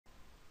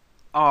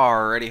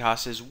Alrighty,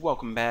 hosses,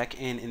 welcome back,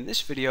 and in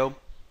this video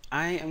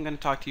I am going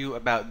to talk to you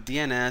about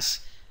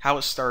DNS, how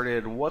it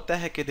started, what the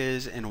heck it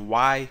is, and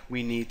why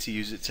we need to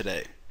use it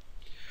today.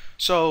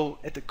 So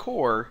at the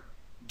core,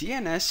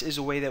 DNS is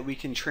a way that we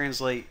can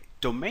translate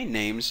domain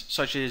names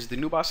such as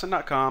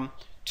thenewboston.com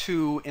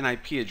to an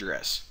IP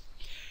address.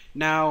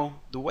 Now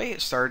the way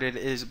it started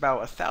is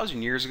about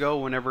 1,000 years ago,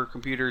 whenever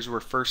computers were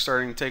first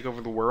starting to take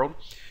over the world.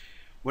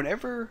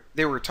 Whenever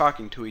they were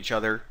talking to each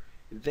other,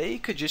 they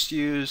could just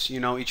use,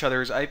 each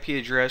other's IP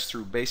address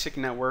through basic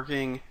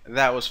networking.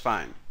 That was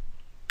fine.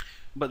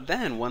 But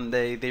then one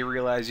day they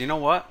realized, you know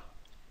what?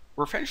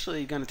 We're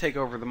eventually going to take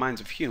over the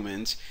minds of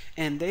humans,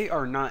 and they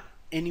are not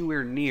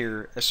anywhere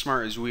near as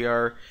smart as we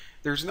are.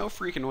 There's no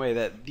freaking way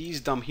that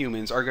these dumb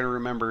humans are going to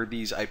remember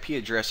these IP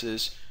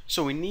addresses,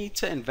 so we need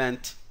to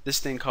invent this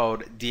thing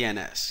called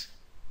DNS.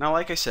 Now,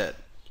 like I said,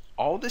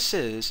 all this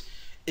is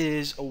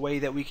a way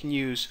that we can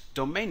use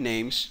domain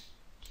names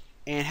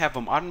and have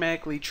them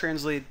automatically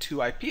translated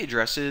to IP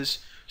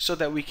addresses so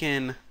that we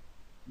can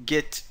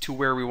get to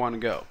where we want to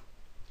go.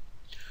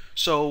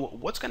 So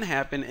what's going to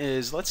happen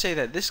is, let's say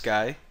that this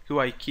guy, who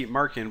I keep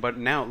marking, but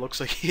now it looks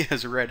like he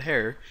has red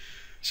hair.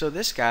 So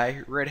this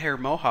guy, red hair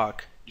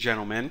mohawk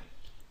gentleman,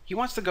 he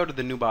wants to go to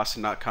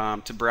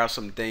thenewboston.com to browse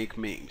some dank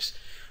memes.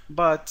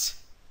 But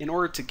in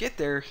order to get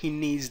there, he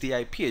needs the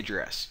IP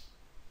address.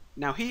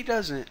 Now he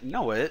doesn't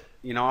know it,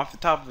 off the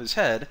top of his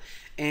head,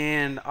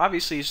 and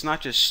obviously it's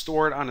not just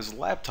stored on his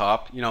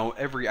laptop,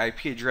 every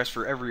IP address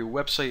for every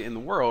website in the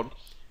world.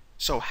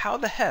 So how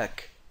the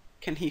heck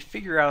can he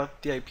figure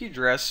out the IP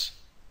address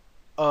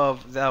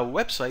of the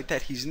website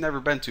that he's never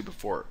been to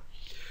before?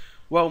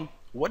 Well,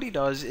 what he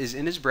does is,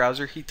 in his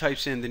browser, he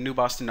types in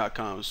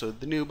thenewboston.com, so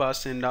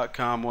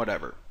thenewboston.com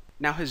whatever.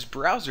 Now his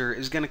browser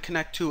is going to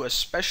connect to a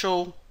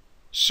special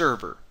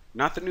server,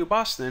 not the New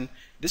Boston.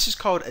 This is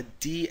called a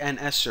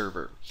DNS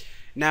server.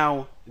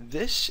 Now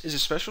this is a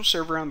special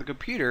server on the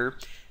computer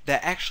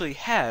that actually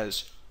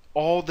has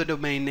all the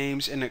domain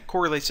names, and it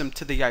correlates them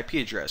to the IP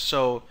address.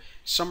 So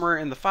somewhere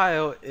in the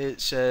file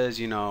it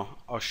says,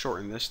 I'll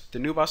shorten this,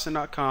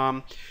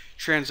 thenewboston.com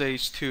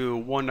translates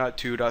to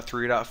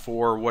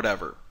 1.2.3.4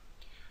 whatever.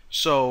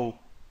 So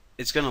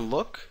it's going to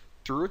look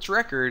through its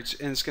records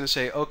and it's going to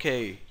say,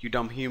 okay, you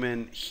dumb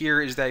human, here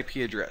is the IP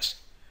address.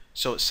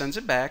 So it sends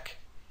it back,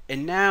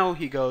 and now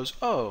he goes,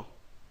 oh,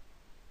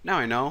 now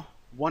I know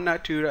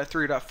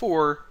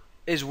 1.2.3.4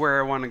 is where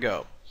I want to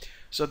go.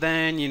 So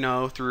then,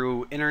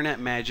 through internet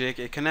magic,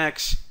 it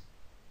connects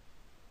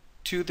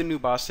to the New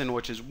Boston,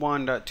 which is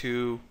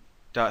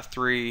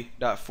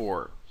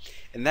 1.2.3.4.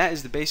 And that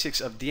is the basics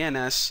of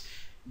DNS,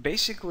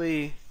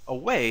 basically a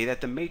way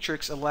that the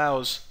Matrix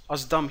allows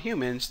us dumb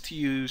humans to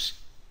use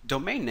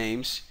domain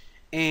names,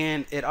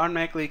 and it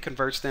automatically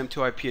converts them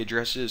to IP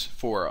addresses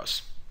for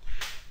us.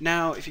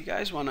 Now, if you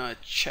guys want to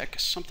check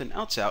something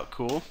else out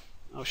cool,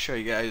 I'll show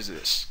you guys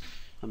this.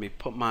 Let me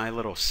put my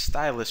little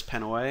stylus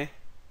pen away.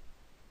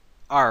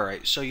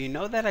 Alright, so you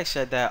know that I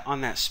said that on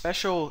that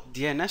special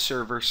DNS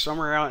server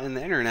somewhere out in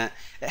the internet,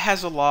 it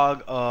has a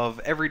log of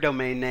every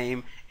domain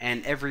name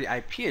and every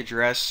IP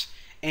address,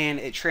 and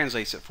it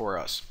translates it for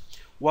us.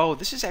 Well,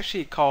 this is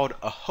actually called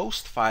a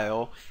host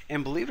file,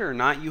 and believe it or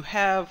not, you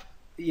have,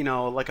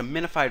 like a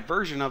minified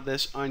version of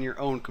this on your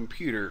own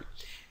computer.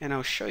 And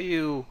I'll show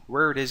you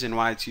where it is and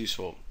why it's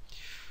useful.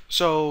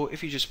 So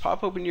if you just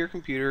pop open your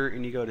computer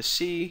and you go to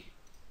C,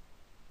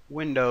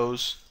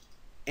 Windows,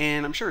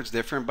 and I'm sure it's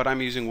different, but I'm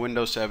using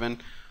Windows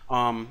 7.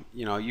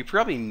 You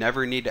probably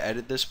never need to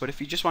edit this, but if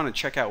you just want to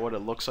check out what it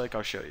looks like,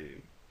 I'll show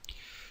you.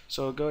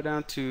 So go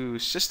down to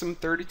System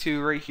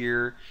 32 right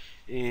here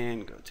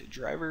and go to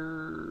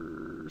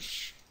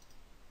Drivers,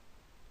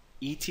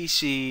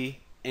 etc,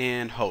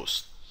 and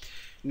Host.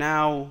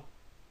 Now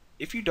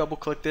if you double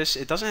click this,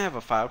 it doesn't have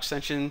a file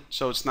extension,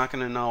 so it's not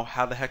going to know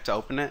how the heck to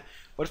open it.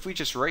 But if we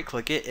just right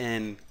click it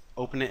and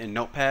open it in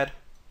Notepad,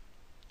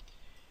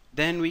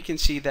 then we can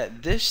see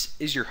that this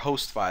is your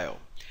host file.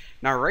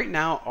 Now right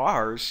now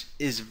ours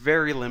is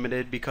very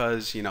limited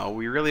because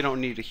we really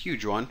don't need a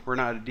huge one. We're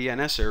not a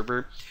DNS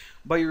server,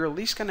 but you're at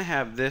least going to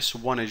have this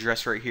one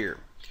address right here.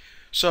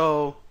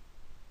 So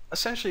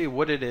essentially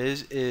what it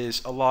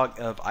is a log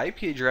of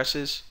IP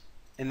addresses,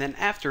 and then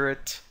after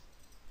it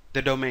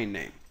the domain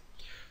name.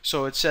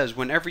 So it says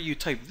whenever you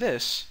type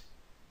this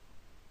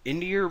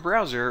into your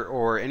browser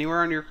or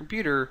anywhere on your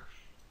computer,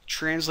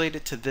 translate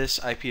it to this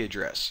IP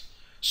address.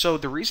 So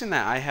the reason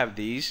that I have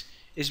these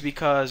is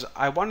because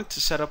I wanted to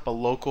set up a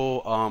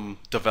local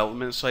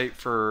development site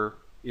for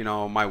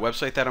my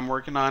website that I'm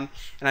working on,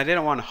 and I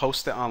didn't want to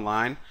host it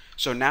online.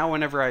 So now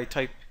whenever I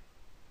type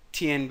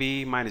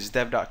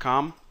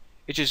tnb-dev.com,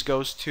 it just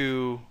goes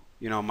to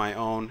my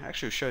own.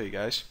 Actually, I'll show you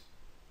guys.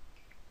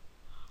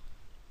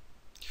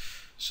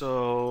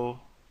 So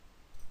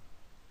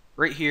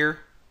right here,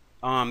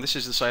 this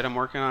is the site I'm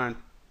working on,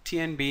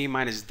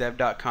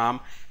 tnb-dev.com.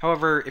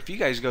 However, if you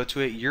guys go to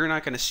it, you're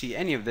not going to see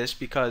any of this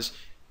because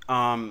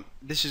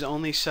this is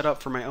only set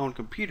up for my own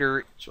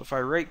computer. So if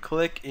I right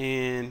click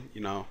and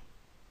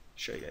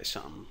show you guys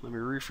something, let me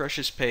refresh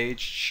this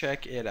page,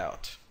 check it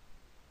out.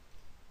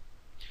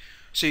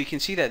 So you can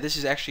see that this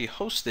is actually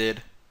hosted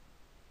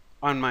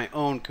on my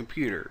own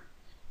computer.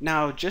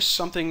 Now, just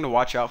something to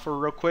watch out for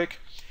real quick.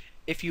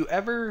 If you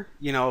ever,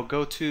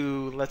 go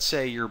to, let's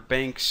say, your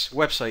bank's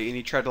website and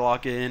you try to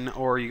log in,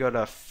 or you go to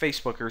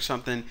Facebook or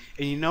something,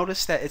 and you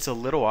notice that it's a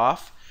little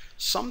off,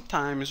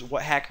 sometimes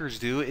what hackers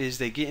do is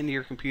they get into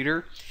your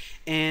computer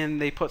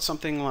and they put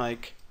something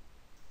like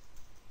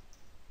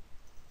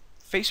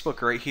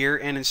Facebook right here,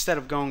 and instead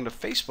of going to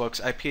Facebook's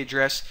IP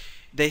address,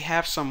 they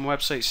have some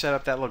website set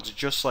up that looks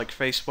just like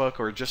Facebook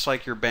or just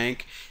like your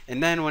bank,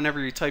 and then whenever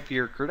you type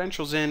your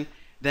credentials in,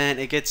 then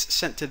it gets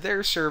sent to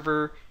their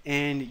server,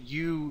 and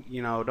you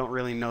don't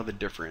really know the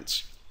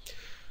difference.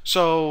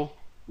 So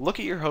look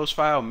at your host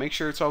file, make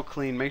sure it's all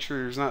clean, make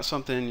sure there's not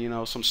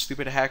something some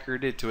stupid hacker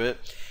did to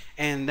it,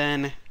 and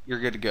then you're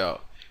good to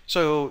go.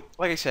 So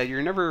like I said,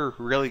 you're never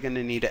really going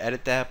to need to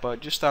edit that, but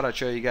just thought I'd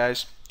show you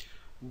guys.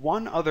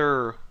 One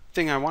other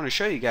thing I want to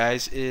show you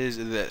guys is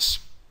this.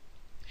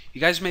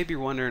 You guys may be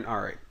wondering,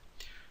 alright,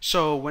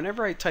 so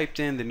whenever I typed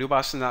in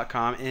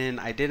thenewboston.com and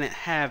I didn't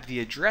have the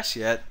address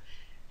yet,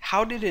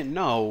 how did it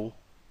know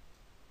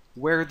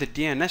where the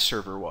DNS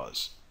server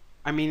was?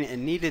 I mean, it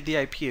needed the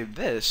IP of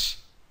this,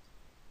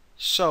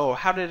 so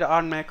how did it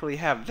automatically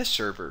have this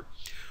server?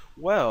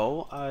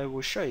 Well, I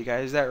will show you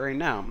guys that right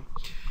now.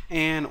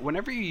 And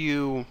whenever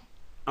you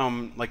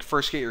like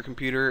first get your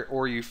computer,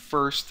 or you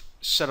first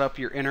set up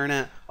your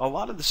internet, a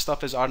lot of the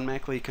stuff is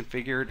automatically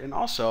configured. And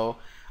also,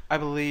 I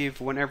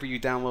believe whenever you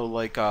download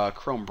like a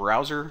Chrome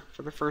browser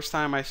for the first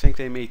time, I think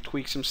they may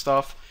tweak some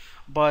stuff.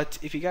 But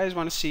if you guys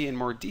want to see in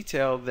more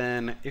detail,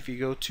 then if you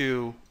go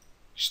to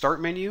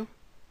Start menu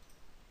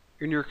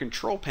in your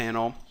control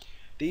panel,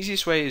 the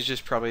easiest way is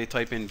just probably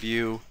type in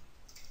View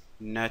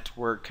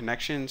Network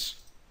Connections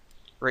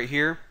right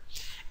here,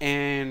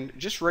 and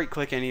just right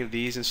click any of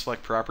these and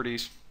select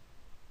Properties.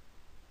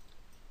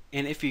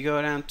 And if you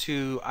go down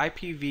to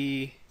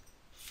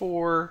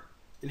IPv4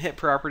 and hit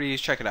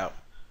Properties, check it out.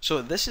 So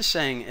what this is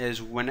saying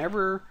is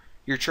whenever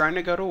you're trying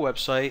to go to a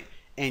website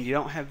and you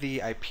don't have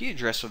the IP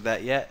address of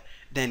that yet,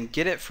 then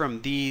get it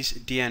from these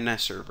DNS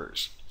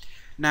servers.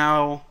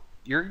 Now,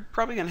 you're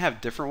probably going to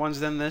have different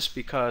ones than this,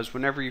 because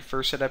whenever you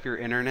first set up your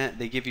internet,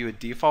 they give you a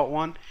default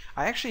one.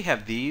 I actually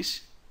have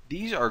these.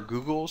 These are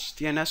Google's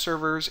DNS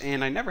servers,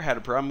 and I never had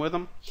a problem with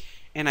them.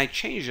 And I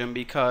changed them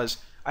because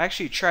I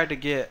actually tried to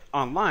get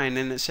online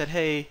and it said,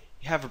 hey,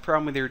 you have a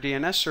problem with your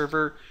DNS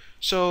server.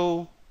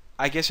 So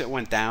I guess it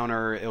went down,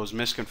 or it was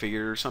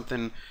misconfigured or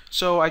something.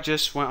 So I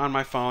just went on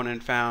my phone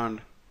and found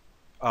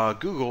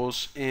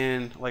Google's,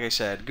 and like I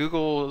said,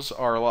 Google's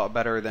are a lot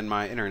better than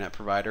my internet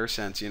provider,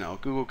 since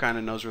Google kind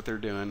of knows what they're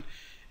doing,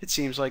 it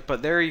seems like.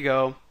 But there you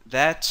go,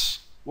 that's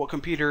what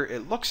computer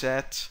it looks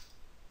at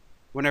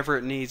whenever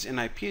it needs an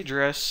IP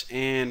address.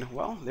 And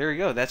well, there you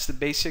go, that's the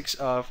basics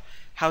of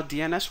how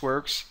DNS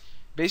works.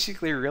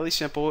 Basically really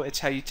simple. It's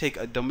how you take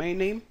a domain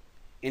name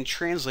and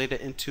translate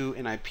it into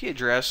an IP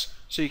address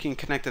so you can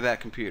connect to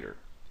that computer.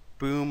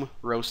 Boom,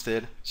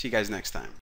 roasted. See you guys next time.